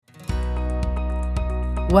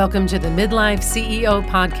Welcome to the Midlife CEO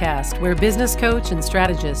podcast, where business coach and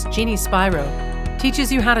strategist Jeannie Spiro teaches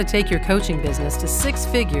you how to take your coaching business to six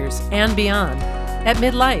figures and beyond at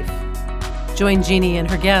midlife. Join Jeannie and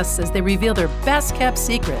her guests as they reveal their best-kept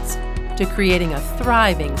secrets to creating a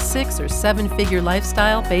thriving 6 or 7-figure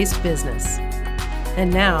lifestyle-based business.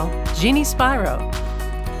 And now, Jeannie Spiro.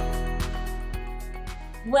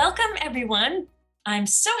 Welcome, everyone. I'm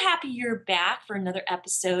so happy you're back for another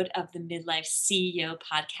episode of the Midlife CEO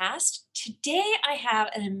podcast. Today, I have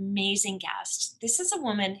an amazing guest. This is a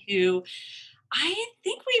woman who I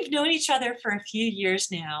think we've known each other for a few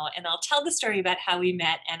years now, and I'll tell the story about how we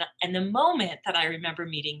met and the moment that I remember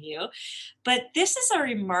meeting you. But this is a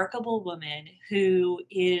remarkable woman who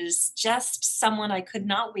is just someone I could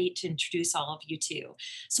not wait to introduce all of you to.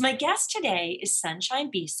 So my guest today is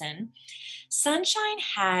Sunshine Beeson. Sunshine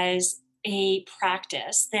has a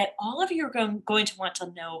practice that all of you are going to want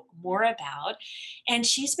to know more about. And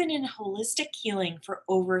she's been in holistic healing for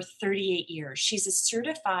over 38 years. She's a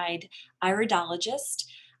certified iridologist,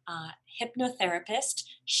 hypnotherapist.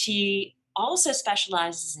 She also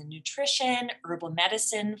specializes in nutrition, herbal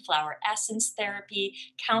medicine, flower essence therapy,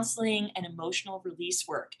 counseling, and emotional release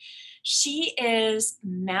work. She is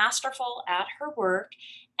masterful at her work,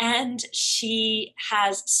 and she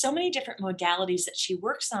has so many different modalities that she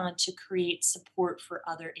works on to create support for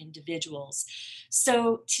other individuals.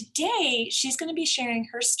 So today, she's going to be sharing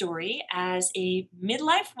her story as a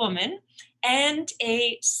midlife woman and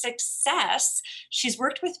a success. She's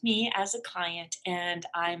worked with me as a client, and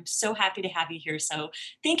I'm so happy to have you here. So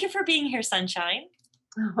thank you for being here, Sunshine.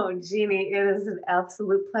 Oh, Jeannie, it is an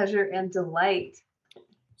absolute pleasure and delight.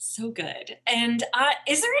 So good. And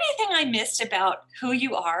is there anything I missed about who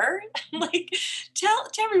you are? Tell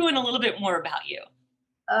everyone a little bit more about you.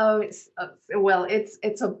 Oh,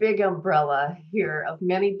 it's a big umbrella here of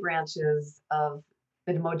many branches of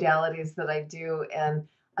the modalities that I do. And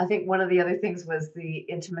I think one of the other things was the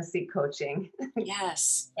intimacy coaching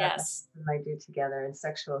Yes, that yes. I do together and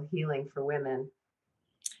sexual healing for women.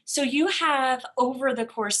 So you have, over the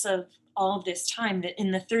course of all of this time, that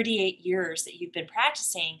in the 38 years that you've been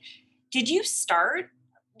practicing, did you start?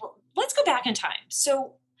 Let's go back in time.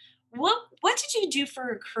 So what did you do for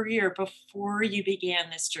a career before you began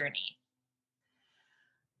this journey?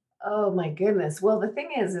 Oh my goodness. Well, the thing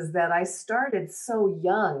is that I started so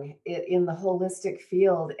young in the holistic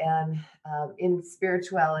field and in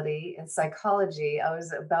spirituality and psychology. I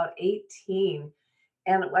was about 18.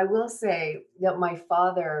 And I will say that my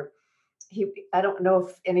father, I don't know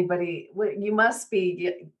if anybody, you must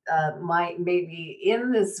be maybe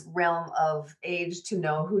in this realm of age to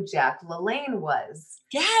know who Jack LaLanne was.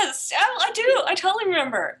 Yes, oh, I do. I totally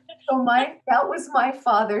remember. So that was my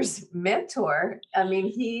father's mentor. I mean,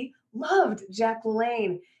 he loved Jack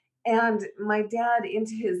LaLanne, and my dad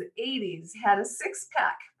into his 80s had a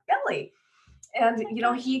six-pack belly. And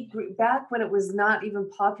he grew back when it was not even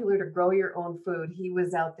popular to grow your own food. He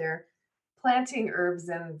was out there planting herbs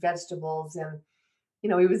and vegetables, and he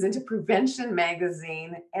was into Prevention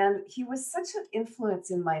magazine, and he was such an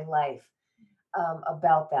influence in my life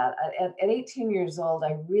about that. At 18 years old,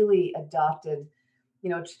 I really adopted,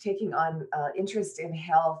 taking on interest in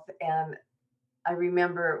health. And I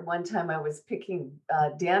remember one time I was picking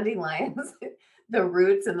dandelions, the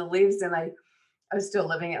roots and the leaves, and I was still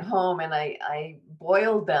living at home, and I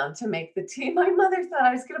boiled them to make the tea. My mother thought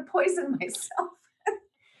I was going to poison myself.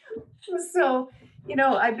 So,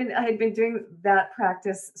 I had been doing that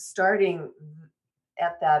practice starting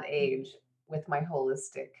at that age with my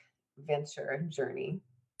holistic venture and journey.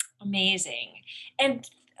 Amazing. And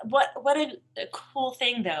what a cool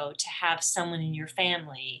thing, though, to have someone in your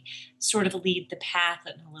family sort of lead the path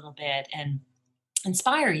a little bit and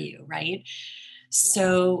inspire you, right?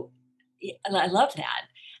 So I love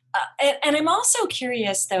that. And I'm also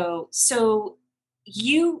curious, though. So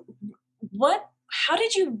you, how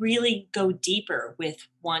did you really go deeper with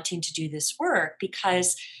wanting to do this work?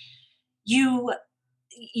 Because you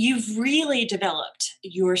you've really developed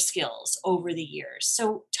your skills over the years.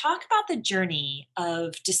 So talk about the journey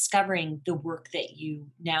of discovering the work that you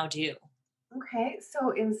now do. Okay,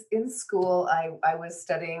 so in school, I was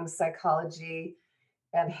studying psychology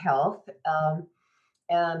and health,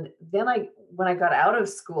 and then when I got out of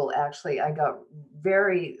school, actually, I got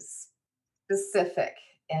very specific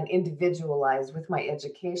and individualized with my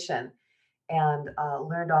education, and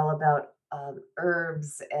learned all about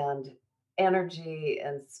herbs and energy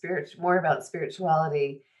and more about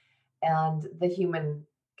spirituality and the human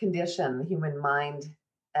condition, the human mind.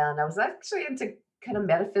 And I was actually into kind of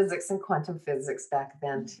metaphysics and quantum physics back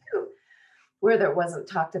then too, where there wasn't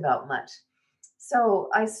talked about much. So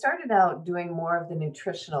I started out doing more of the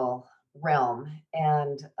nutritional realm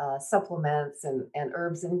and supplements and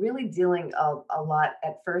herbs, and really dealing a lot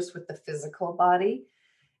at first with the physical body.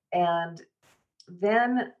 And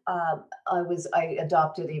then I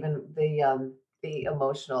adopted even the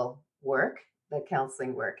emotional work, the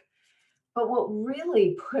counseling work. But what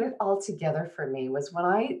really put it all together for me was when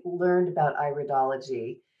I learned about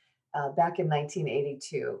iridology back in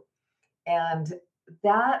 1982. And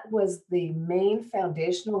that was the main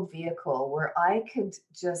foundational vehicle where I could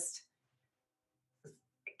just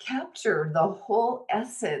capture the whole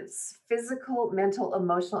essence, physical, mental,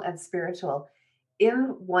 emotional, and spiritual,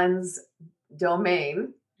 in one's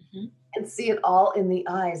domain, Mhm. and see it all in the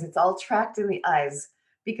eyes. It's all tracked in the eyes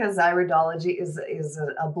because iridology is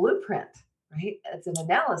a blueprint, right? It's an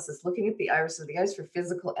analysis looking at the iris of the eyes for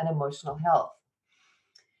physical and emotional health.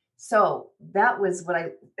 So that was what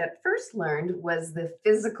I at first learned was the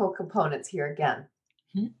physical components here again.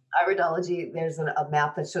 Mhm. Iridology, there's a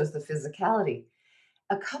map that shows the physicality.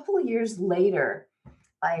 A couple of years later,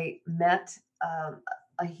 I met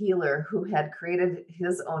a healer who had created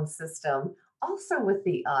his own system, also with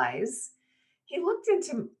the eyes. He looked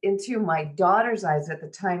into my daughter's eyes at the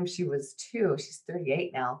time she was 2. She's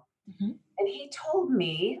 38 now, Mhm. and he told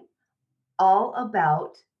me all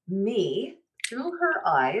about me through her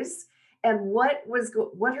eyes and what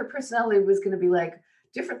her personality was going to be like,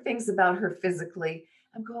 different things about her physically.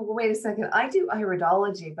 I'm going, well, wait a second. I do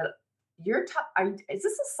iridology, but is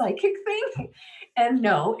this a psychic thing? And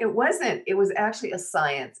no, it wasn't. It was actually a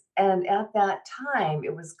science. And at that time,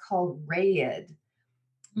 it was called Rayid,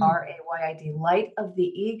 Mm. Rayd, light of the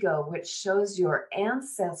ego, which shows your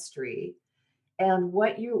ancestry and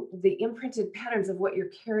the imprinted patterns of what you're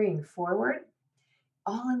carrying forward,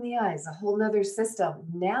 all in the eyes, a whole nother system.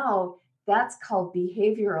 Now that's called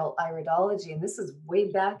behavioral iridology. And this is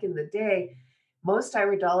way back in the day. Most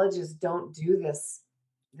iridologists don't do this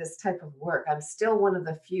type of work. I'm still one of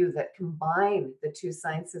the few that combine the two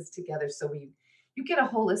sciences together. So you get a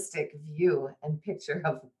holistic view and picture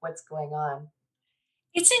of what's going on.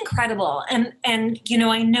 It's incredible. And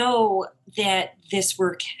I know that this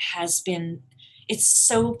work has been it's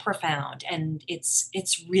so profound and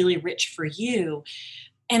it's really rich for you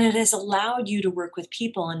and it has allowed you to work with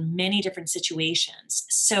people in many different situations.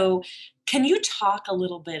 So can you talk a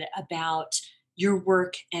little bit about your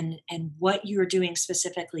work and what you're doing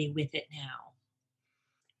specifically with it now?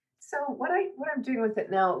 So what I'm doing with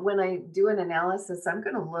it now, when I do an analysis, I'm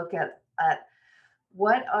going to look at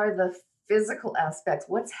what are the physical aspects,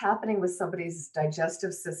 what's happening with somebody's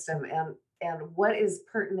digestive system, and what is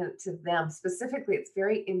pertinent to them specifically. It's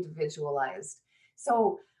very individualized.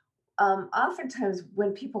 So oftentimes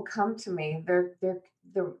when people come to me,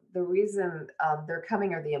 the reason they're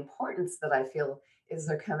coming, or the importance that I feel is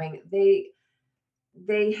they're coming,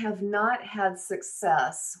 they have not had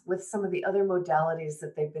success with some of the other modalities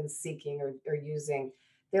that they've been seeking or using.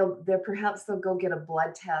 They'll go get a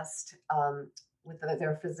blood test with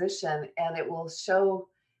their physician, and it will show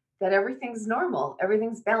that everything's normal,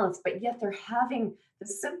 everything's balanced, but yet they're having the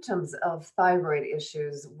symptoms of thyroid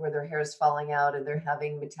issues where their hair is falling out and they're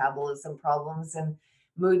having metabolism problems and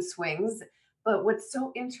mood swings. But what's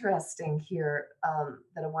so interesting here,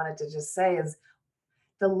 that I wanted to just say, is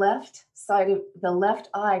the left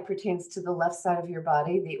eye pertains to the left side of your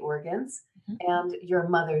body, the organs, Mhm. and your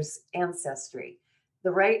mother's ancestry.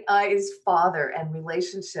 The right eye is father and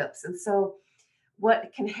relationships. And so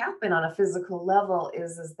what can happen on a physical level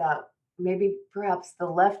is that maybe perhaps the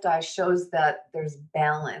left eye shows that there's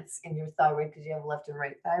balance in your thyroid because you have left and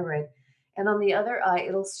right thyroid. And on the other eye,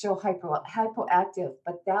 it'll show hypoactive,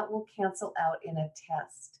 but that will cancel out in a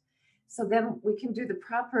test. So then we can do the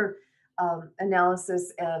proper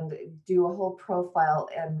analysis and do a whole profile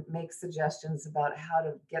and make suggestions about how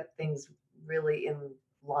to get things really in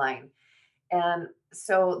line. And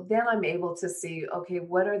so then I'm able to see, okay,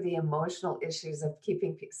 what are the emotional issues of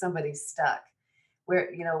keeping somebody stuck?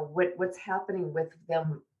 Where, what's happening with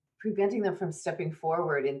them, preventing them from stepping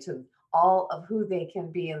forward into all of who they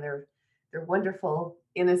can be in their wonderful Mhm.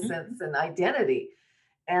 innocence and identity,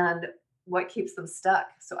 and what keeps them stuck.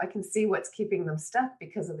 So I can see what's keeping them stuck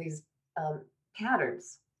because of these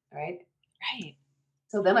patterns, right? Right.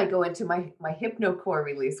 So then I go into my hypnocore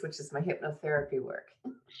release, which is my hypnotherapy work.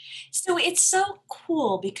 So it's so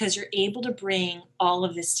cool because you're able to bring all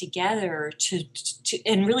of this together to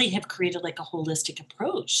and really have created like a holistic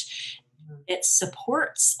approach Mhm. that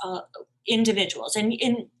supports individuals.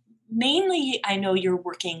 And mainly, I know you're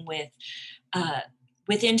working uh,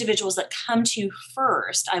 with individuals that come to you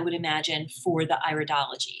first. I would imagine for the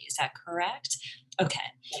iridology. Is that correct?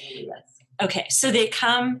 Okay. Generally, yes. Okay, so they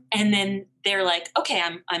come and then they're like, okay,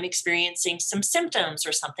 I'm experiencing some symptoms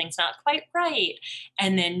or something's not quite right,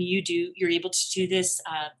 and then you're able to do this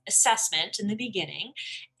assessment in the beginning,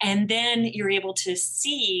 and then you're able to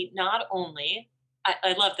see not only.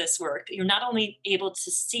 I love this work. You're not only able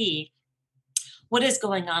to see what is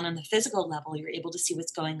going on the physical level, you're able to see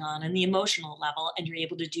what's going on the emotional level, and you're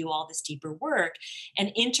able to do all this deeper work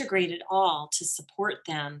and integrate it all to support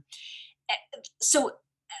them. So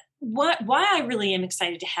why I really am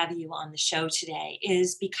excited to have you on the show today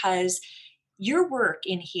is because your work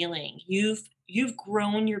in healing, you've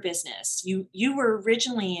grown your business. You were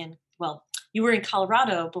originally you were in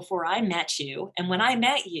Colorado before I met you, and when I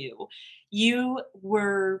met you, you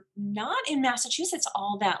were not in Massachusetts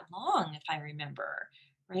all that long, if I remember,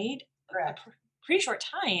 right? A Correct. pretty short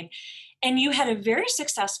time. And you had a very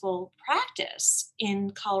successful practice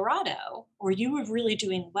in Colorado, or you were really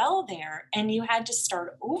doing well there, and you had to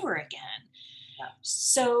start over again. Yeah.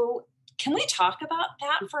 So, can we talk about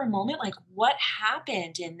that for a moment? Like, what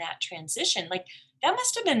happened in that transition? Like, that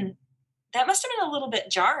must have been a little bit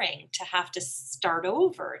jarring to have to start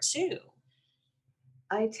over too.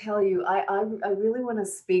 I tell you, I really want to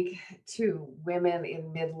speak to women in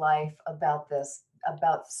midlife about this,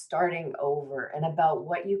 about starting over, and about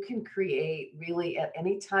what you can create really at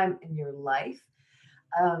any time in your life.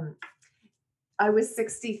 Um, I was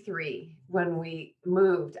 63 when we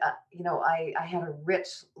moved. I had a rich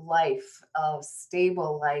life, a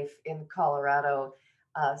stable life in Colorado,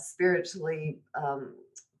 spiritually,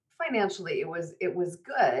 financially. It was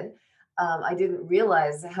good. I didn't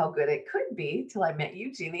realize how good it could be till I met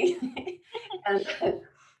you, Jeannie. And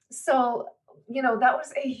so, that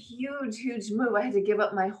was a huge, huge move. I had to give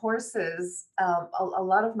up my horses, a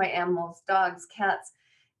lot of my animals, dogs, cats,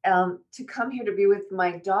 to come here to be with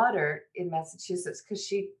my daughter in Massachusetts because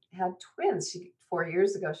she had twins. 4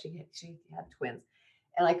 years ago she had twins,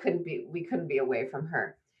 and we couldn't be away from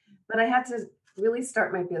her. But I had to really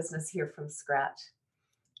start my business here from scratch,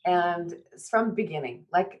 and it's from beginning,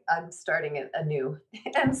 like I'm starting it anew.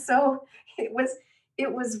 And so it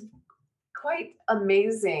was quite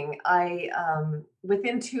amazing. I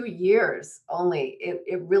within 2 years only,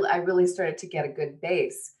 I really started to get a good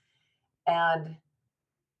base, and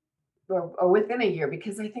or within a year,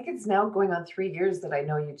 because I think it's now going on 3 years that I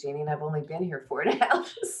know you, Jeannie, and I've only been here 4.5.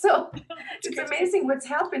 So It's it's crazy. amazing what's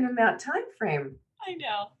happened in that time frame. I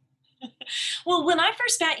know. Well, when I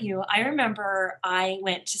first met you, I remember I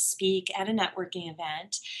went to speak at a networking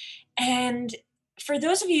event. And for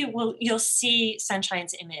those of you, well, you'll see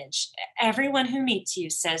Sunshine's image. Everyone who meets you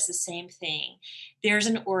says the same thing. There's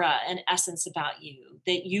an aura, an essence about you,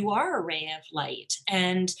 that you are a ray of light.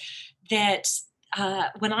 And that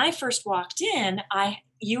when I first walked in,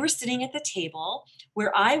 you were sitting at the table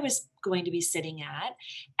where I was going to be sitting at,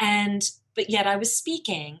 and but yet I was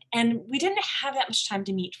speaking, and we didn't have that much time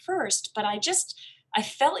to meet first, but I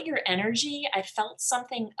felt your energy. I felt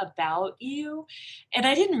something about you, and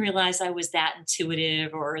I didn't realize I was that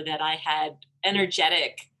intuitive or that I had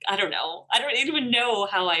energetic. I don't know. I don't even know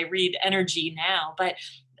how I read energy now, but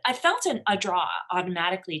I felt a draw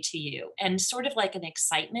automatically to you and sort of like an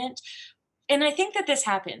excitement. And I think that this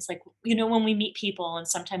happens, like, when we meet people and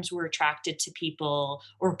sometimes we're attracted to people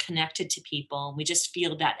or connected to people, and we just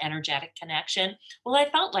feel that energetic connection. Well, I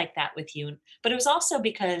felt like that with you, but it was also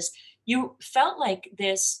because you felt like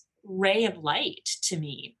this ray of light to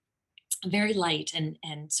me, very light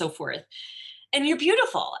and so forth. And you're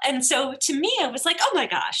beautiful. And so to me, I was like, oh my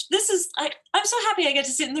gosh, this is like, I'm so happy I get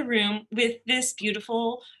to sit in the room with this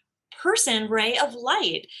beautiful person, ray of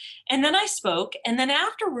light. And then I spoke, and then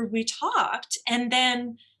afterward we talked, and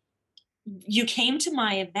then you came to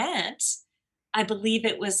my event. I believe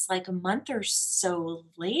it was like a month or so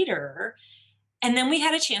later, and then we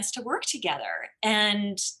had a chance to work together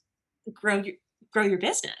and grow your grow your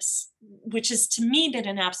business, which has to me been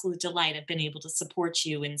an absolute delight. I've been able to support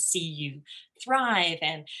you and see you thrive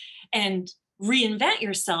and reinvent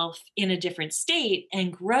yourself in a different state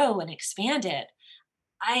and grow and expand it.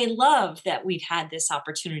 I love that we've had this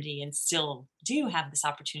opportunity and still do have this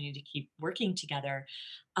opportunity to keep working together.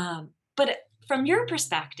 But from your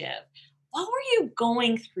perspective, what were you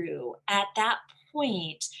going through at that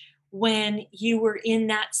point when you were in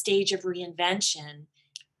that stage of reinvention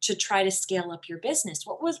to try to scale up your business?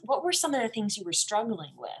 What were some of the things you were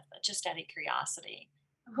struggling with? Just out of curiosity.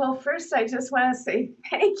 Well, first, I just want to say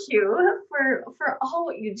thank you for all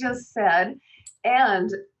what you just said,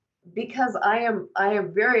 and because I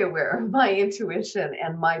am very aware of my intuition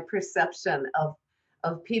and my perception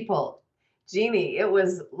of people. Jeannie, it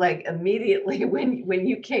was like immediately when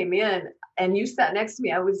you came in and you sat next to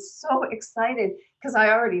me, I was so excited because I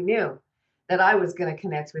already knew. that I was going to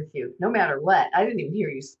connect with you no matter what. I didn't even hear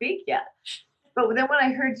you speak yet. But then when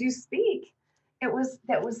I heard you speak, that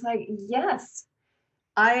was like, yes,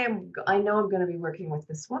 I know I'm going to be working with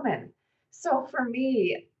this woman. So for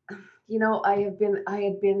me, I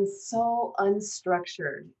had been so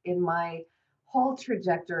unstructured in my whole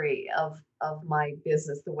trajectory of my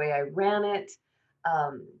business, the way I ran it,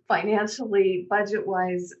 financially, budget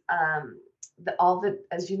wise, all the,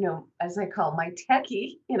 as you know, as I call my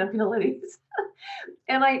techie inabilities.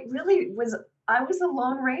 And I was a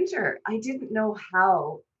lone ranger. I didn't know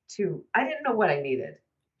what I needed.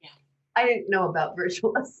 Yeah. I didn't know about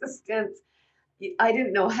virtual assistants. I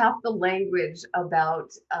didn't know half the language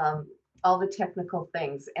about all the technical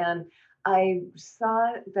things. And I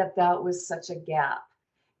saw that was such a gap.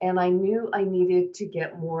 And I knew I needed to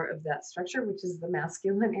get more of that structure, which is the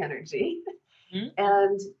masculine energy. Mhm.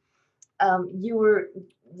 And you were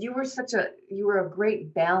a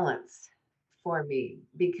great balance for me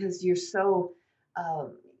because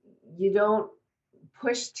um, you don't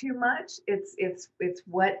push too much. It's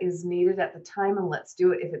what is needed at the time, and let's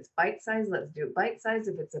do it. If it's bite size, let's do it bite size.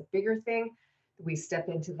 If it's a bigger thing, we step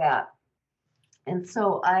into that. And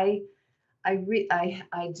so I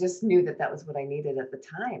just knew that was what I needed at the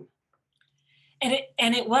time.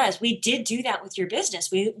 And it was. We did do that with your business.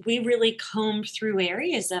 We really combed through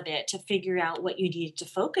areas of it to figure out what you needed to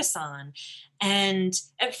focus on. And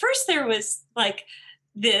at first there was like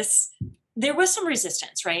this there was some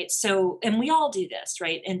resistance, right? So and we all do this,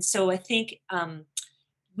 right? And so I think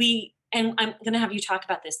we and I'm going to have you talk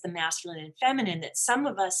about this, the masculine and feminine, that some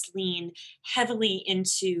of us lean heavily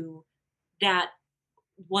into that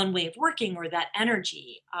one way of working or that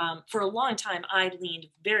energy. For a long time, I leaned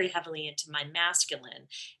very heavily into my masculine,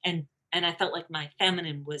 and I felt like my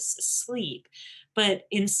feminine was asleep. But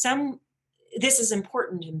in some, this is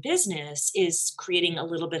important in business, is creating a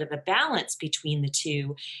little bit of a balance between the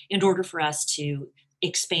two in order for us to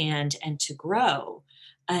expand and to grow.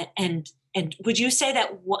 And would you say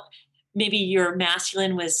that what maybe your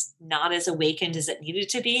masculine was not as awakened as it needed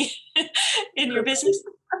to be in your business?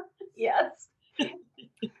 Yes.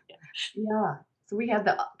 Yeah. So we had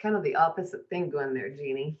the kind of the opposite thing going there,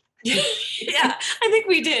 Jeannie. Yeah, I think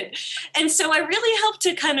we did. And so I really helped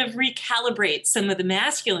to kind of recalibrate some of the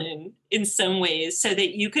masculine in some ways so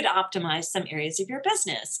that you could optimize some areas of your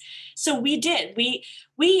business. So we did.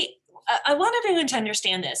 I want everyone to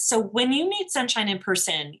understand this. So when you meet Sunshine in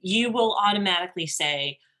person, you will automatically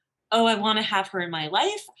say, oh, I want to have her in my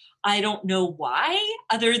life. I don't know why,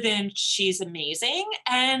 other than she's amazing.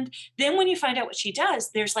 And then when you find out what she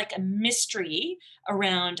does, there's like a mystery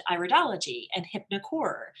around iridology and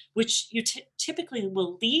hypnocore, which you typically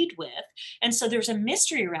will lead with. And so there's a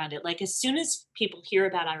mystery around it. Like as soon as people hear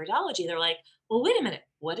about iridology, they're like, well, wait a minute,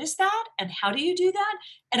 what is that? And how do you do that?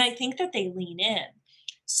 And I think that they lean in.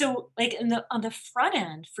 So like on the front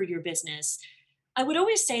end for your business, I would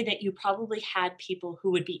always say that you probably had people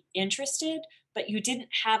who would be interested, but you didn't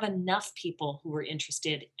have enough people who were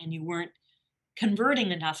interested and you weren't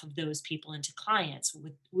converting enough of those people into clients.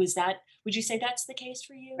 Would you say that's the case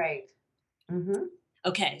for you? Right. Mm-hmm.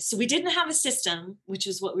 Okay, so we didn't have a system, which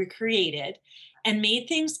is what we created, and made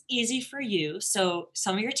things easy for you. So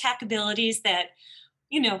some of your tech abilities that,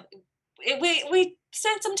 you know, we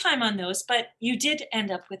spent some time on those, but you did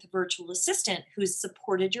end up with a virtual assistant who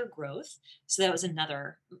supported your growth. So that was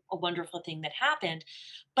a wonderful thing that happened.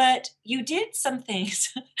 But you did some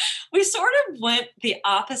things. We sort of went the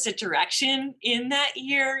opposite direction in that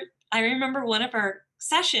year. I remember one of our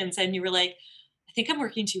sessions, and you were like, I think I'm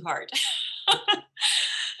working too hard.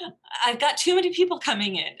 I've got too many people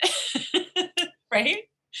coming in. Right?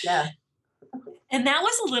 Yeah. And that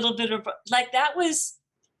was a little bit of like, that was.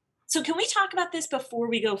 So can we talk about this before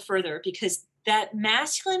we go further? Because that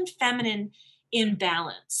masculine feminine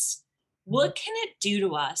imbalance, what can it do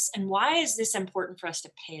to us? And why is this important for us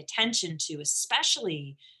to pay attention to,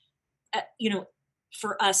 especially,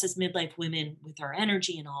 for us as midlife women with our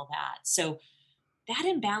energy and all that? So that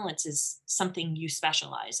imbalance is something you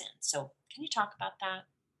specialize in. So can you talk about that?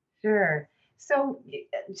 Sure. So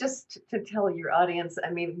just to tell your audience,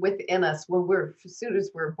 I mean, within us, as soon as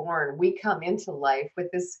we're born, we come into life with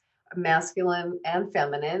this masculine and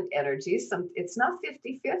feminine energies. It's not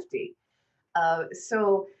 50-50.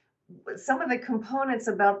 So some of the components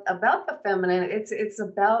about the feminine, it's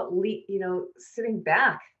about sitting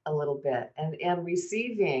back a little bit and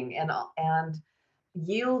receiving and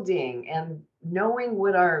yielding and knowing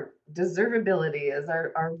what our deservability is,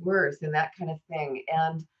 our worth and that kind of thing.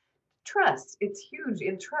 And trust, it's huge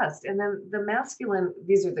in trust. And then the masculine,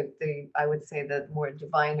 these are the I would say the more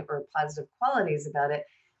divine or positive qualities about it,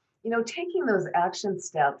 taking those action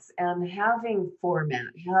steps and having format,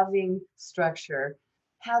 having structure,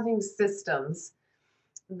 having systems,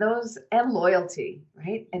 those and loyalty,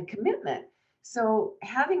 right? And commitment. So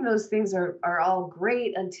having those things are all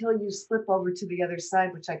great until you slip over to the other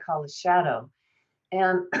side, which I call the shadow.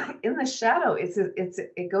 And in the shadow,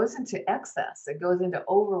 it goes into excess, it goes into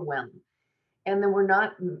overwhelm. And then we're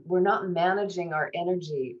not managing our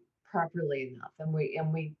energy properly enough. And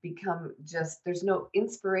we become just there's no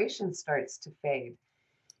inspiration starts to fade.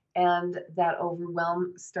 And that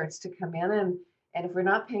overwhelm starts to come in and if we're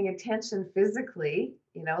not paying attention physically,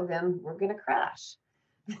 then we're going to crash.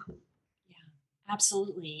 Yeah,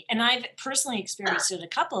 absolutely. And I've personally experienced it a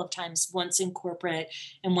couple of times, once in corporate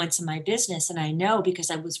and once in my business. And I know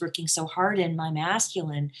because I was working so hard in my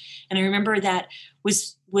masculine. And I remember that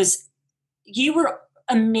was you were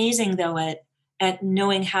amazing though at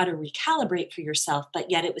knowing how to recalibrate for yourself,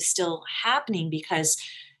 but yet it was still happening because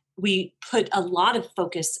we put a lot of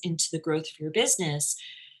focus into the growth of your business.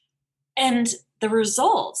 And the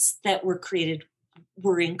results that were created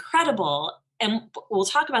were incredible. And we'll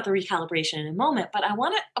talk about the recalibration in a moment, but I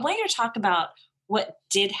want you to talk about what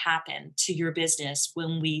did happen to your business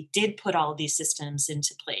when we did put all these systems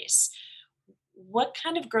into place. What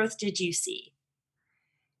kind of growth did you see?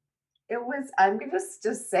 I'm going to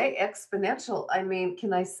just say exponential. I mean,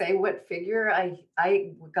 can I say what figure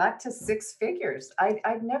I got to six figures?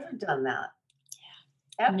 I've never done that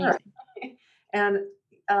ever. Amazing. And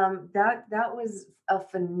that was a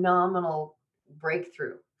phenomenal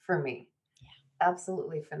breakthrough for me.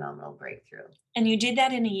 Absolutely phenomenal breakthrough. And you did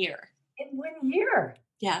that in a year. In 1 year.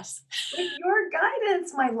 Yes. With your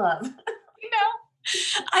guidance, my love.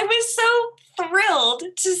 I was so thrilled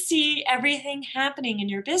to see everything happening in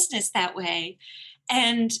your business that way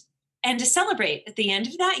and to celebrate at the end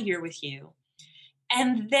of that year with you.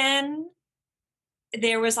 And then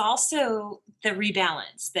there was also the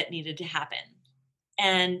rebalance that needed to happen.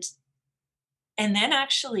 And then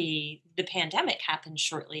actually the pandemic happened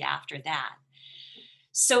shortly after that.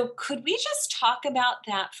 So could we just talk about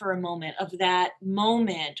that for a moment, of that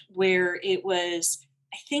moment where it was,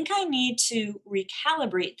 I think I need to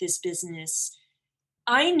recalibrate this business.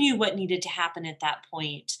 I knew what needed to happen at that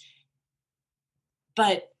point,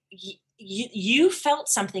 but you felt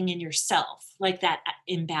something in yourself like that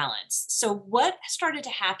imbalance. So what started to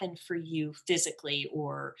happen for you physically,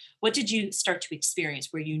 or what did you start to experience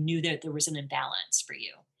where you knew that there was an imbalance for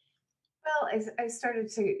you? Well, I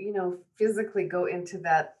started to, physically go into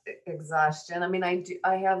that exhaustion. I mean,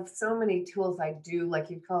 I have so many tools I do,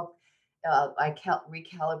 like you call,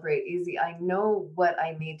 recalibrate easy. I know what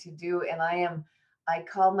I need to do, and I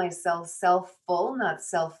call myself self-full, not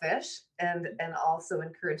selfish, and also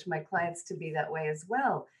encourage my clients to be that way as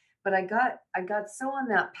well. But I got so on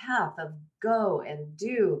that path of go and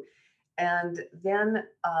do, and then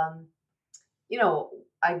you know,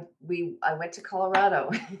 I went to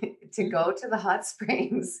Colorado to Mhm. go to the hot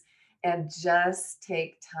springs and just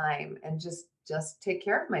take time and just take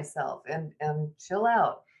care of myself and chill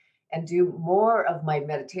out and do more of my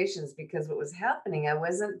meditations because what was happening, I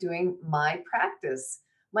wasn't doing my practice,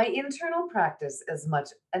 my internal practice as much,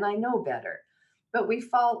 and I know better. But we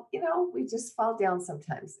just fall down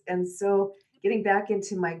sometimes. And so getting back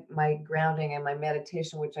into my grounding and my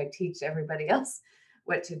meditation, which I teach everybody else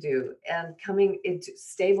what to do, and coming into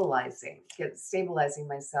stabilizing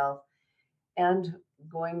myself and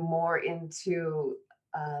going more into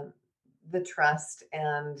the trust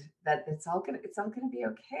and that it's all gonna be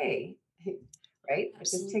okay, right?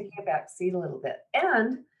 Just taking Absolutely. a back seat a little bit,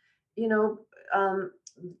 and you know, um,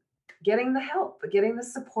 getting the help, getting the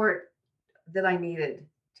support that I needed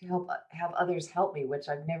to help have others help me, which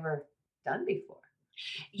I've never done before.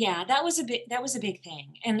 Yeah, that was a big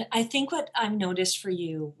thing. And I think what I've noticed for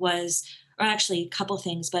you was, or actually a couple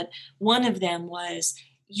things, but one of them was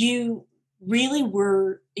you really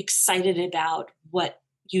were excited about what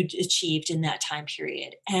you'd achieved in that time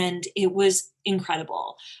period. And it was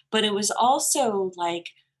incredible. But it was also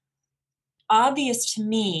like obvious to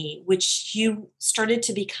me, which you started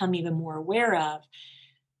to become even more aware of,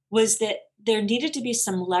 was that there needed to be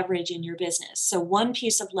some leverage in your business. So, one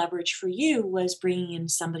piece of leverage for you was bringing in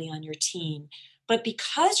somebody on your team. But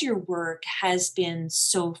because your work has been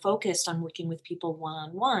so focused on working with people one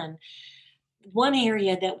on one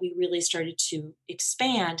area that we really started to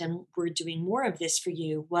expand, and we're doing more of this for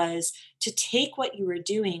you, was to take what you were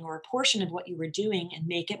doing or a portion of what you were doing and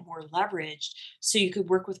make it more leveraged so you could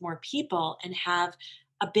work with more people and have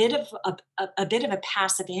a bit of a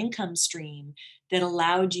passive income stream that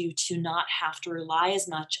allowed you to not have to rely as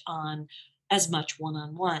much one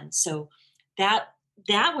on one. So that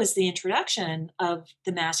that was the introduction of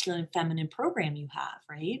the masculine feminine program you have,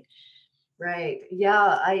 right? Right. Yeah,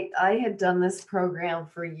 I had done this program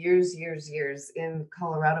for years, years, years in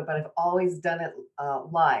Colorado, but I've always done it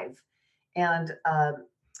live. And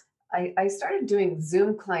I started doing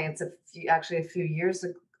Zoom clients a few years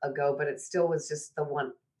ago, but it still was just the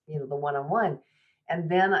one, the one-on-one. And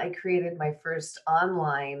then I created my first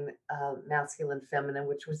online masculine feminine,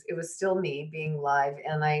 which was it was still me being live,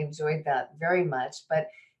 and I enjoyed that very much. But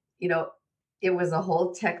you know, it was a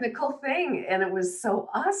whole technical thing, and it was so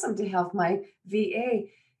awesome to have my VA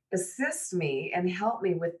assist me and help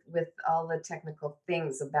me with all the technical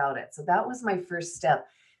things about it. So that was my first step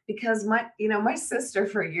because my sister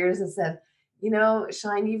for years has said,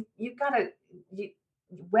 Shine, you've got to you,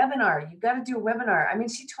 webinar, you've got to do a webinar. I mean,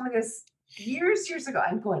 she told me this years ago.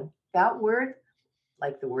 I'm going, that word,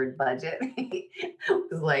 like the word budget,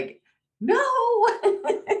 was like, no.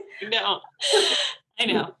 No, I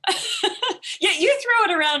know. Yeah, you throw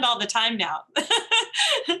it around all the time now.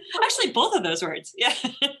 Actually, both of those words. Yeah.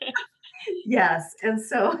 Yes. And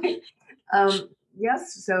so,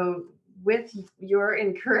 yes. So, with your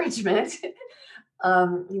encouragement, I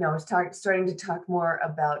was starting to talk more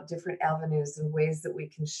about different avenues and ways that we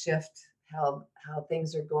can shift how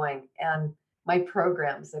things are going. And my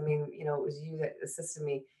programs, I mean, it was you that assisted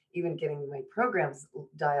me even getting my programs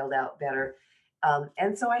dialed out better.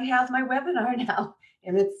 And so I have my webinar now,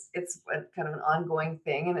 and it's a kind of an ongoing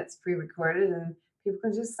thing, and it's pre-recorded, and people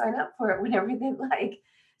can just sign up for it whenever they like.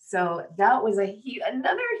 So that was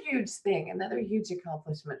another huge thing, another huge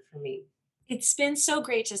accomplishment for me. It's been so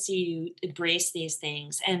great to see you embrace these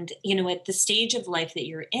things. And, at the stage of life that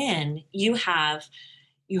you're in, you have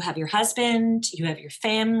your husband, you have your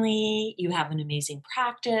family, you have an amazing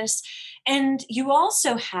practice, and you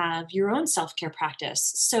also have your own self-care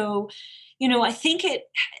practice. So, I think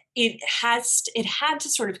it had to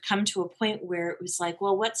sort of come to a point where it was like,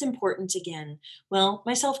 well, what's important again? Well,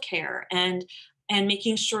 my self-care and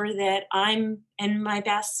making sure that I'm in my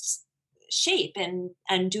best shape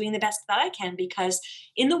and doing the best that I can, because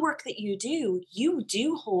in the work that you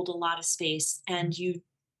do hold a lot of space, and you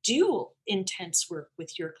do intense work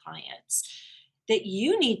with your clients that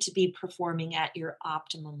you need to be performing at your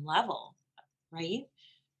optimum level, right?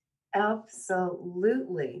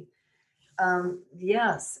 Absolutely.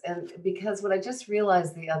 Yes. And because what I just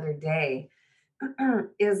realized the other day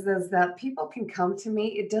is that people can come to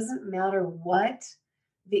me. It doesn't matter what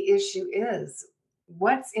the issue is,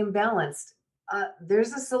 what's imbalanced.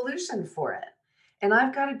 There's a solution for it, and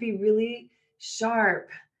I've got to be really sharp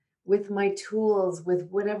with my tools, with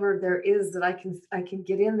whatever there is that I can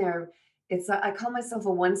get in there. I call myself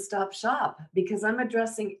a one-stop shop because I'm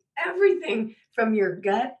addressing everything from your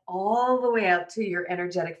gut all the way out to your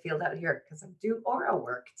energetic field out here because I do aura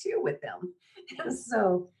work too with them. And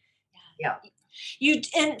so, yeah.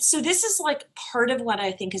 And so this is like part of what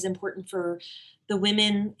I think is important for the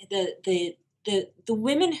women, the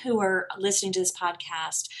women who are listening to this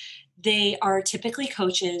podcast. They are typically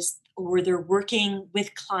coaches, or they're working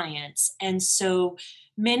with clients, and so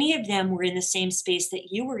many of them were in the same space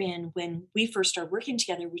that you were in when we first started working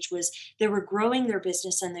together, which was they were growing their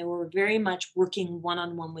business and they were very much working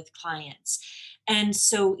one-on-one with clients. And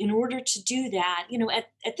so in order to do that,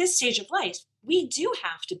 at this stage of life, we do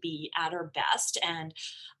have to be at our best, and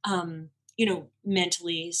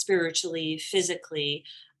mentally, spiritually, physically.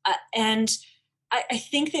 And I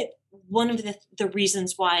think that one of the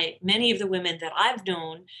reasons why many of the women that I've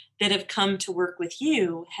known that have come to work with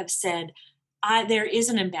you have said, there is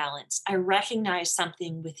an imbalance. I recognize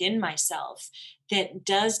something within myself that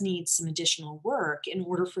does need some additional work in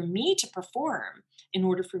order for me to perform, in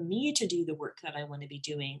order for me to do the work that I want to be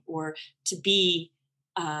doing, or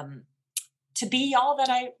um, to be all that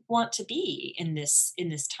I want to be in this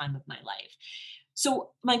time of my life.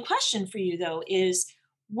 So my question for you though is,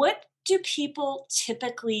 what do people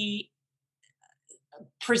typically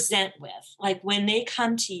present with? Like when they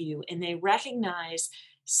come to you and they recognize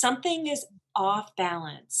something is off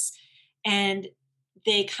balance, and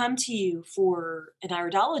they come to you for an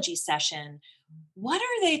iridology session, what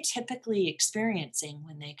are they typically experiencing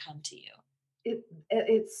when they come to you? It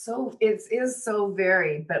is so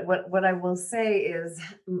varied, but what I will say is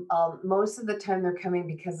most of the time they're coming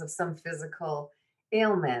because of some physical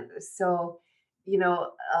ailment. So, you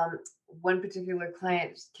know, um, one particular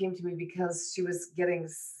client came to me because she was getting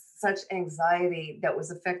such anxiety that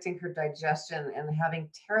was affecting her digestion and having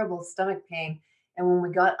terrible stomach pain. And when we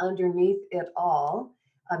got underneath it all,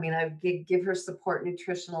 I mean, give her support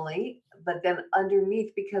nutritionally, but then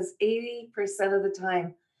underneath, because 80% of the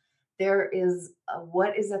time there is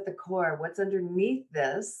what is at the core, what's underneath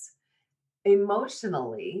this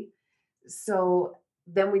emotionally. So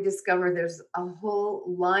then we discover there's a whole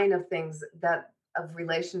line of things that of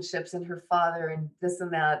relationships and her father and this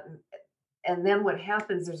and that. And then what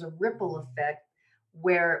happens, there's a ripple effect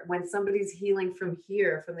where when somebody's healing from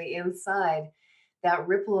here, from the inside, that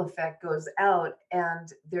ripple effect goes out.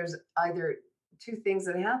 And there's either two things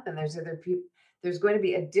that happen. There's going to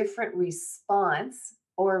be a different response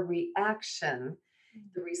or reaction.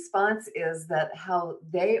 The response is that how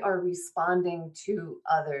they are responding to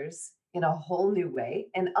others in a whole new way,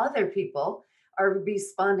 and other people are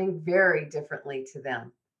responding very differently to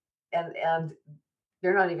them. And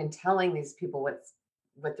they're not even telling these people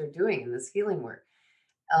what they're doing in this healing work.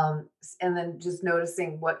 And then just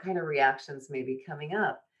noticing what kind of reactions may be coming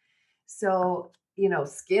up. So,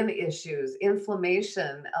 skin issues,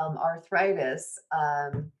 inflammation, arthritis,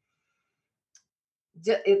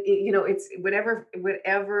 it's whatever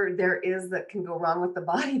there is that can go wrong with the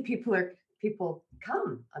body. People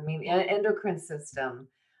come. I mean, endocrine system,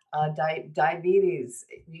 diabetes.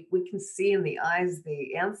 We can see in the eyes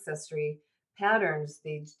the ancestry patterns,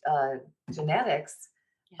 the genetics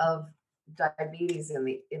of diabetes in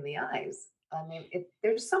the eyes. I mean,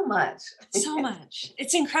 there's so much. So much.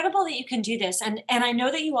 It's incredible that you can do this, and I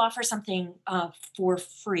know that you offer something for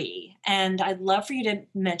free, and I'd love for you to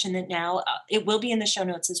mention that now. It will be in the show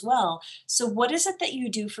notes as well. So, what is it that you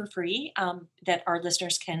do for free that our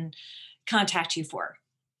listeners can contact you for?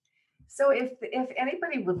 So if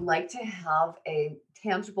anybody would like to have a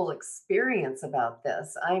tangible experience about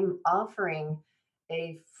this, I'm offering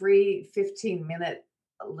a free 15-minute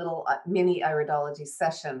little mini iridology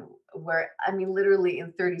session where, I mean, literally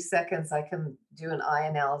in 30 seconds, I can do an eye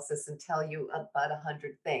analysis and tell you about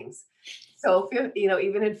 100 things. So,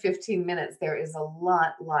 even in 15 minutes, there is a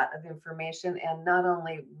lot of information. And not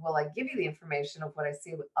only will I give you the information of what I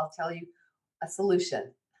see, I'll tell you a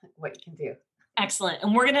solution, what you can do. Excellent.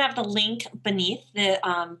 And we're going to have the link beneath the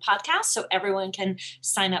podcast so everyone can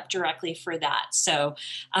sign up directly for that. So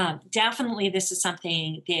definitely this is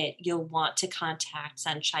something that you'll want to contact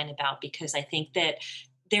Sunshine about, because I think that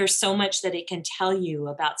there's so much that it can tell you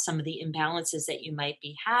about some of the imbalances that you might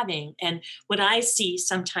be having. And what I see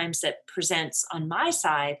sometimes that presents on my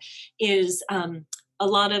side is a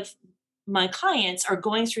lot of my clients are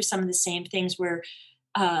going through some of the same things where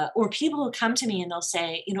or people who come to me and they'll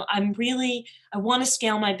say, I want to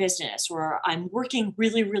scale my business, or I'm working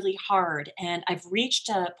really, really hard and I've reached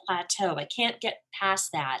a plateau. I can't get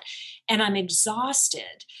past that and I'm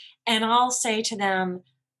exhausted. And I'll say to them,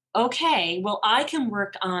 okay, well, I can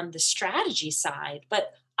work on the strategy side,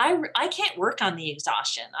 but I can't work on the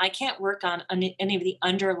exhaustion. I can't work on any of the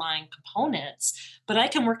underlying components, but I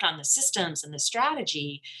can work on the systems and the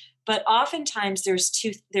strategy. But oftentimes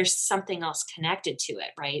there's something else connected to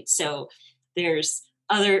it, right? So there's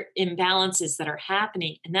other imbalances that are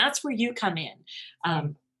happening, and that's where you come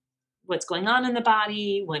in. What's going on in the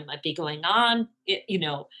body, what might be going on,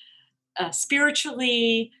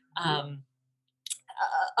 spiritually,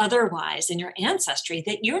 otherwise in your ancestry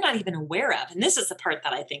that you're not even aware of. And this is the part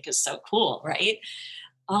that I think is so cool, right?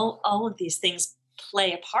 All of these things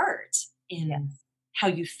play a part in how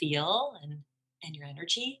you feel and your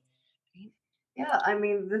energy. Yeah, I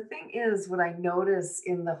mean, the thing is, what I notice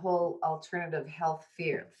in the whole alternative health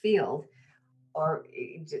field, or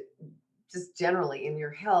just generally in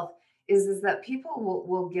your health, is that people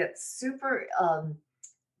will get super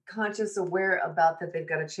conscious, aware about that they've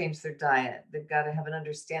got to change their diet. They've got to have an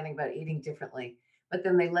understanding about eating differently. But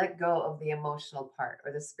then they let go of the emotional part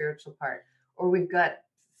or the spiritual part. Or we've got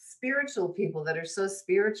spiritual people that are so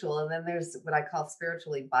spiritual, and then there's what I call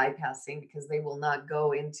spiritually bypassing, because they will not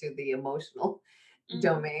go into the emotional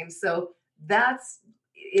domain. So that's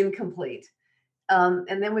incomplete.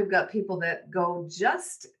 And then we've got people that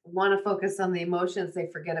just want to focus on the emotions. They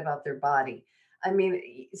forget about their body. I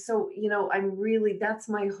mean, so, that's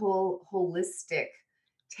my whole holistic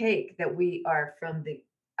take, that we are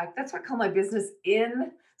that's what I call my business,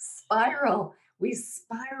 in spiral. We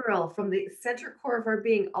spiral from the center core of our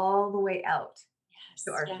being all the way out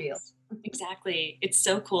to our field. Exactly. It's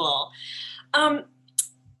so cool. A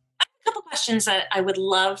couple questions that I would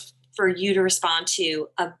love for you to respond to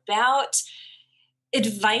about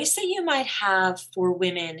advice that you might have for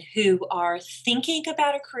women who are thinking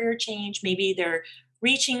about a career change. Maybe they're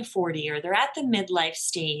reaching 40 or they're at the midlife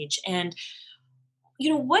stage. And,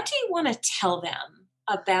 what do you want to tell them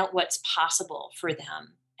about what's possible for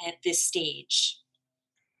them at this stage?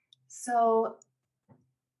 So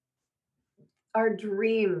our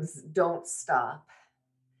dreams don't stop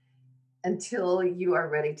until you are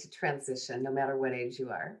ready to transition, no matter what age you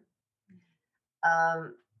are.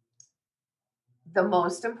 the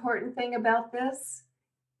most important thing about this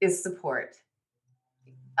is support.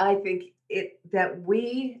 I think it that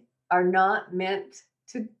we are not meant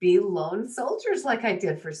to be lone soldiers like I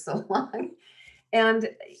did for so long. And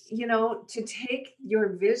to take your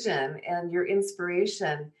vision and your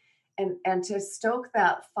inspiration and to stoke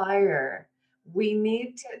that fire, we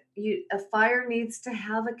need to a fire needs to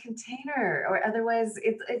have a container, or otherwise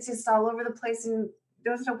it's just all over the place and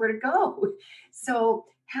doesn't know where to go. So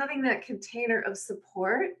having that container of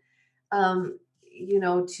support,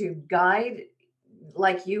 to guide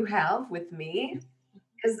like you have with me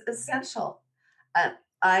is essential. Uh,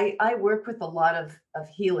 I work with a lot of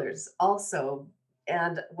healers also,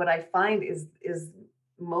 and what I find is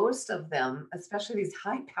most of them, especially these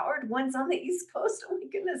high powered ones on the East Coast, oh my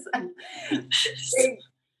goodness,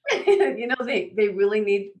 they they really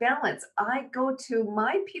need balance. I go to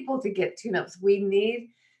my people to get tune ups. We need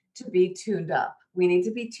to be tuned up. We need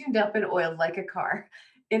to be tuned up and oiled like a car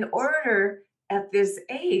in order at this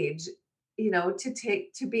age,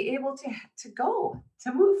 to be able to go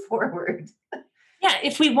to move forward. Yeah,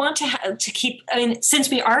 if we want to keep, I mean, since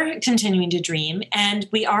we are continuing to dream and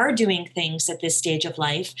we are doing things at this stage of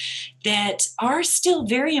life that are still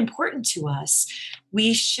very important to us,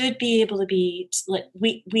 we should be able to be, like,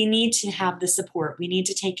 we need to have the support. We need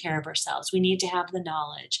to take care of ourselves. We need to have the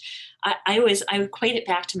knowledge. I equate it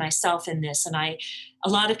back to myself in this, and a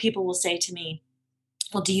lot of people will say to me,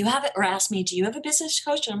 well, do you have it? Or ask me, do you have a business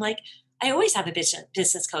coach? And I'm like, I always have a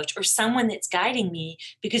business coach or someone that's guiding me,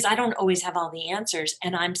 because I don't always have all the answers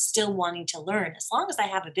and I'm still wanting to learn. As long as I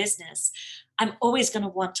have a business, I'm always going to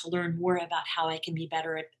want to learn more about how I can be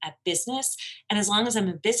better at business. And as long as I'm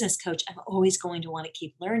a business coach, I'm always going to want to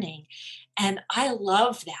keep learning. And I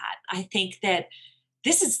love that. I think that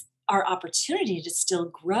this is our opportunity to still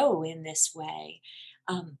grow in this way.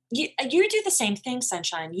 You do the same thing,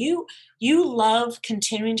 Sunshine. You love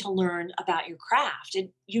continuing to learn about your craft, and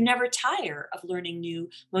you never tire of learning new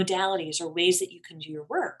modalities or ways that you can do your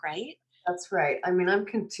work, right? That's right. I mean, I'm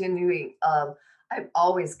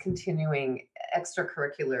always continuing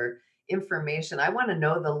extracurricular information. I want to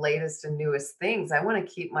know the latest and newest things. I want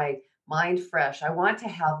to keep my mind fresh. I want to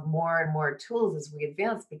have more and more tools as we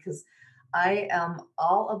advance, because I am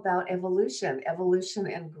all about evolution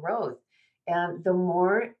and growth. And the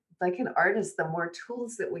more, like an artist, the more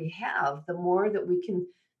tools that we have, the more that we can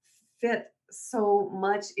fit so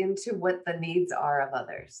much into what the needs are of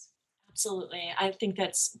others. Absolutely. I think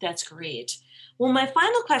that's great. Well, my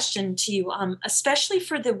final question to you, especially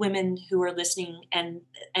for the women who are listening and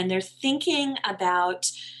they're thinking about,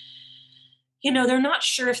 they're not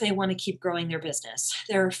sure if they want to keep growing their business.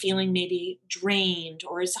 They're feeling maybe drained,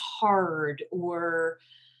 or it's hard, or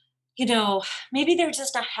maybe they're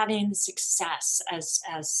just not having the success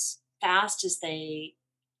as fast as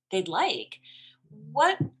they'd like.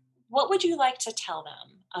 What what would you like to tell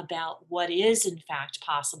them about what is in fact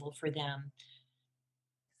possible for them?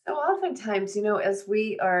 So oftentimes, as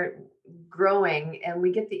we are growing and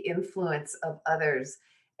we get the influence of others,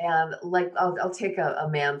 and like I'll take a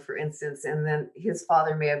man for instance, and then his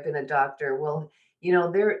father may have been a doctor. Well,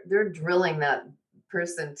 they're drilling that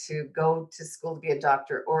person to go to school to be a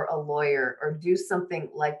doctor or a lawyer or do something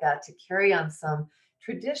like that to carry on some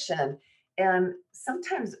tradition. And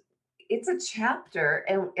sometimes it's a chapter,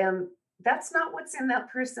 and that's not what's in that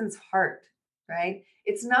person's heart, right?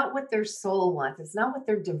 It's not what their soul wants. It's not what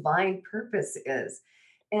their divine purpose is.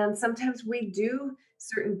 And sometimes we do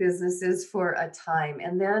certain businesses for a time,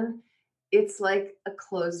 and then it's like a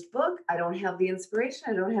closed book. I don't have the inspiration.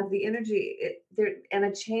 I don't have the energy. And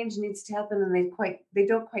a change needs to happen, and they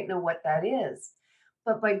don't quite know what that is.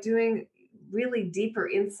 But by doing really deeper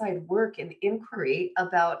inside work and inquiry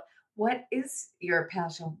about what is your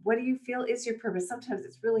passion, what do you feel is your purpose, sometimes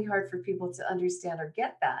it's really hard for people to understand or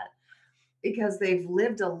get that, because they've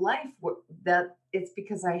lived a life that it's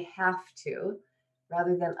because I have to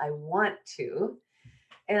rather than I want to.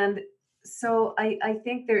 And so I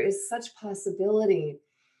think there is such possibility,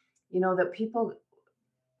 that people,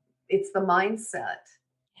 it's the mindset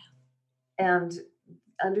and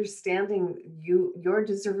understanding your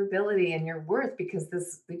deservability and your worth, because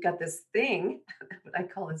we've got this thing, what I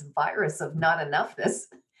call this virus of not enoughness,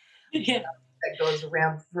 Yeah. that goes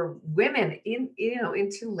around for women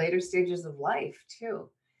into later stages of life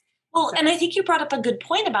too. Well, So and I think you brought up a good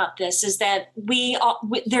point about this, is that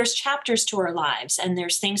there's chapters to our lives, and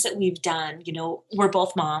there's things that we've done. We're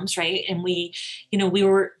both moms, right? And we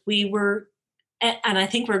were, and I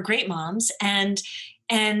think we're great moms, and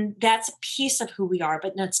that's a piece of who we are,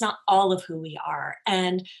 but that's not all of who we are.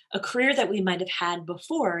 And a career that we might have had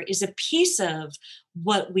before is a piece of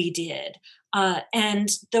what we did. And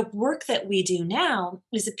the work that we do now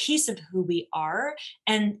is a piece of who we are.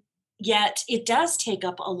 And yet it does take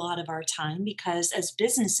up a lot of our time because as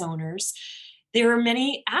business owners, there are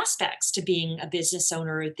many aspects to being a business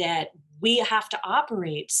owner that we have to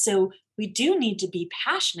operate. So we do need to be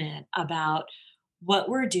passionate about what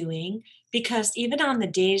we're doing because even on the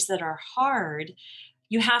days that are hard,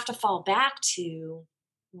 you have to fall back to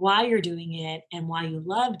why you're doing it and why you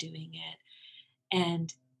love doing it.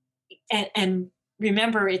 And and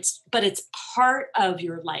remember it's part of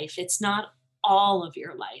your life. It's not all of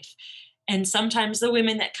your life. And sometimes the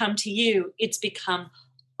women that come to you, it's become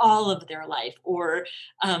all of their life or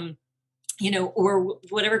um or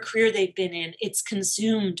whatever career they've been in, it's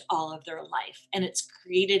consumed all of their life and it's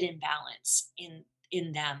created imbalance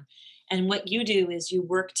in them. And what you do is you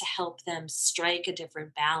work to help them strike a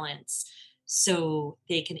different balance so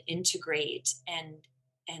they can integrate and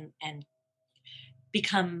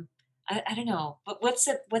become I don't know, but what's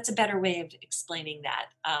a better way of explaining that?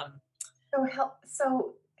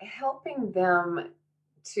 So helping them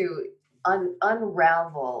to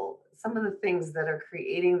unravel some of the things that are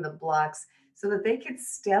creating the blocks so that they could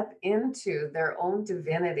step into their own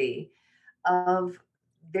divinity of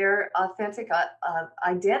their authentic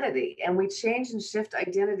identity. And we change and shift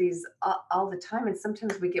identities all the time, and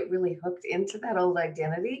sometimes we get really hooked into that old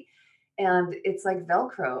identity, and it's like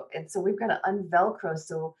velcro, and so we've got to unvelcro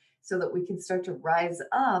so that we can start to rise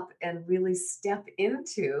up and really step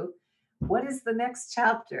into what is the next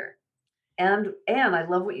chapter. And I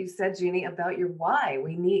love what you said, Jeannie, about your why.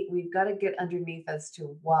 We've got to get underneath as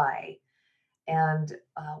to why, and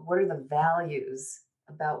what are the values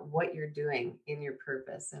about what you're doing in your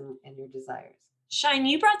purpose and your desires. Shine,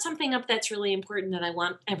 you brought something up that's really important that I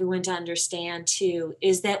want everyone to understand too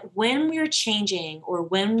is that when we're changing or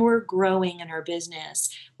when we're growing in our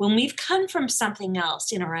business, when we've come from something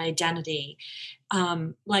else in our identity,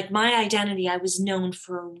 like my identity, I was known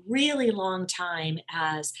for a really long time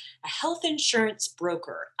as a health insurance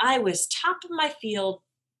broker. I was top of my field,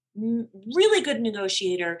 really good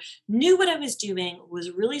negotiator, knew what I was doing,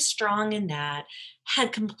 was really strong in that,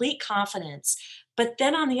 had complete confidence. But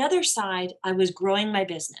then on the other side, I was growing my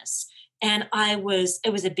business and it was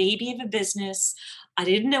a baby of a business. I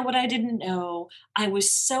didn't know what I didn't know. I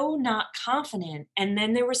was so not confident. And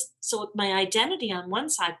then so my identity on one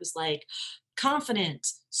side was like confident,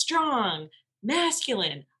 strong,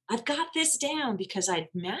 masculine. I've got this down because I'd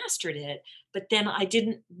mastered it. But then I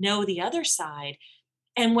didn't know the other side.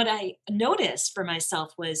 And what I noticed for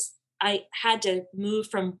myself was I had to move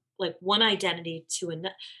from like one identity to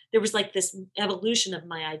another. There was like this evolution of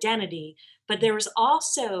my identity, but there was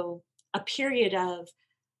also a period of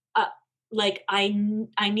uh, like I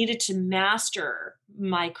needed to master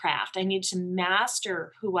my craft. I needed to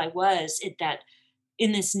master who I was at that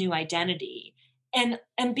in this new identity and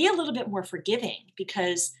be a little bit more forgiving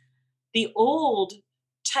because the old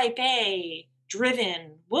type A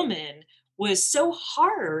driven woman was so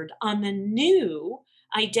hard on the new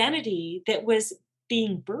identity that was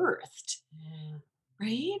being birthed, Yeah.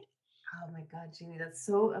 right? Oh my God, Jeannie, that's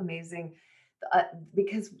so amazing.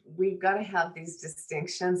 Because we've got to have these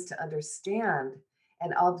distinctions to understand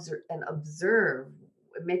and observe,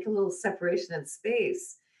 make a little separation in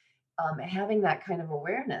space, having that kind of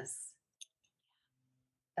awareness.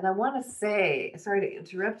 And I want to say, sorry to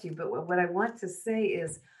interrupt you, but what I want to say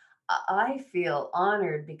is I feel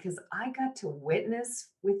honored because I got to witness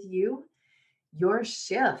with you your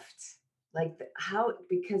shift. Like how,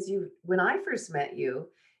 because when I first met you,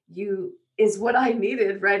 you is what I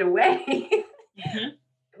needed right away. Mhm.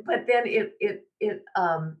 But then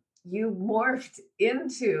you morphed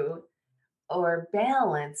into or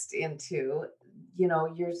balanced into,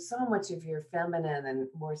 you're so much of your feminine and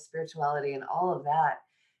more spirituality and all of that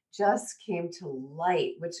just came to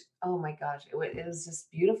light, which, oh my gosh, it was just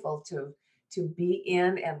beautiful to be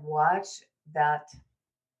in and watch that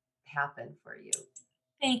happen for you.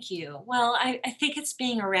 Thank you. Well, I think it's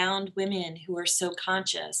being around women who are so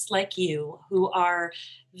conscious, like you, who are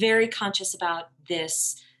very conscious about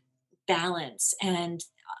this balance and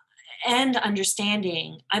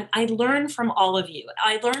understanding. I learn from all of you.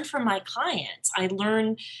 I learn from my clients. I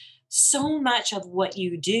learn so much of what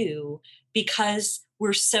you do because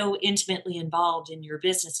we're so intimately involved in your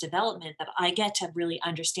business development that I get to really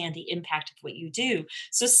understand the impact of what you do.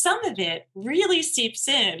 So some of it really seeps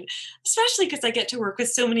in, especially because I get to work with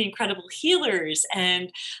so many incredible healers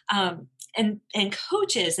and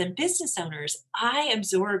coaches and business owners. I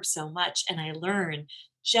absorb so much and I learn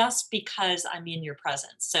just because I'm in your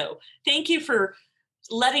presence. So thank you for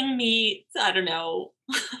letting me, I don't know,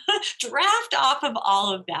 draft off of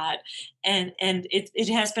all of that. And it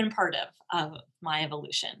has been part of my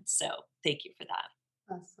evolution. So thank you for that.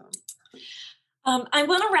 Awesome. I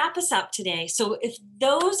want to wrap us up today. So, if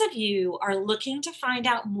those of you are looking to find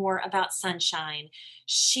out more about Sunshine,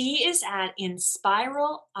 she is at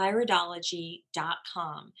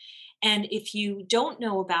inspiraliridology.com. And if you don't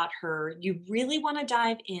know about her, you really want to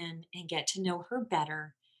dive in and get to know her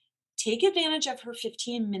better, take advantage of her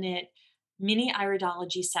 15-minute mini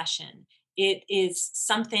iridology session. It is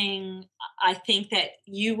something I think that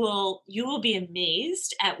you will be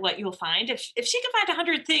amazed at what you'll find. If she can find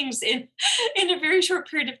 100 things in a very short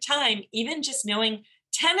period of time, even just knowing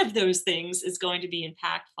 10 of those things is going to be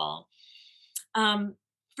impactful.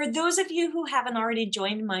 For those of you who haven't already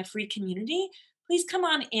joined my free community, please come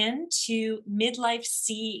on in to Midlife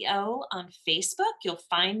CEO on Facebook. You'll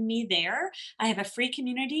find me there. I have a free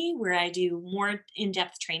community where I do more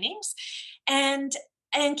in-depth trainings, and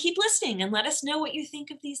keep listening and let us know what you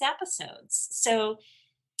think of these episodes. So,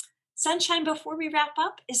 Sunshine, before we wrap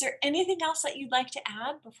up, is there anything else that you'd like to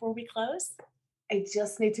add before we close? I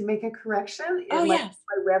just need to make a correction. Oh, yes.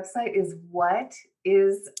 My website is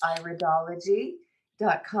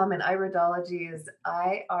whatisiridology.com, and iridology is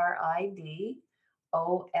IRIDOLOGY.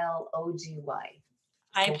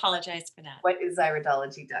 I apologize for that.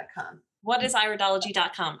 Whatisiridology.com.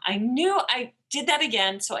 Whatisiridology.com. I knew I did that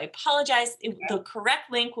again, so I apologize. The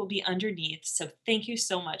correct link will be underneath. So thank you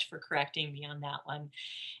so much for correcting me on that one.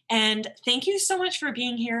 And thank you so much for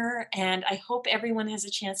being here. And I hope everyone has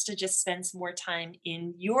a chance to just spend some more time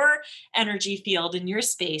in your energy field, in your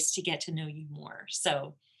space, to get to know you more.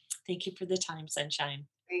 So thank you for the time, Sunshine.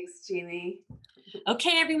 Thanks, Jeannie.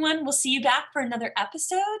 Okay, everyone. We'll see you back for another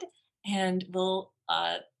episode, and we'll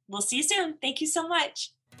see you soon. Thank you so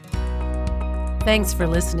much. Thanks for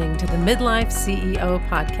listening to the Midlife CEO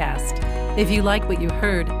podcast. If you like what you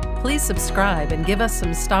heard, please subscribe and give us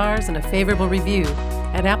some stars and a favorable review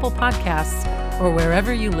at Apple Podcasts or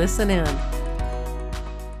wherever you listen in.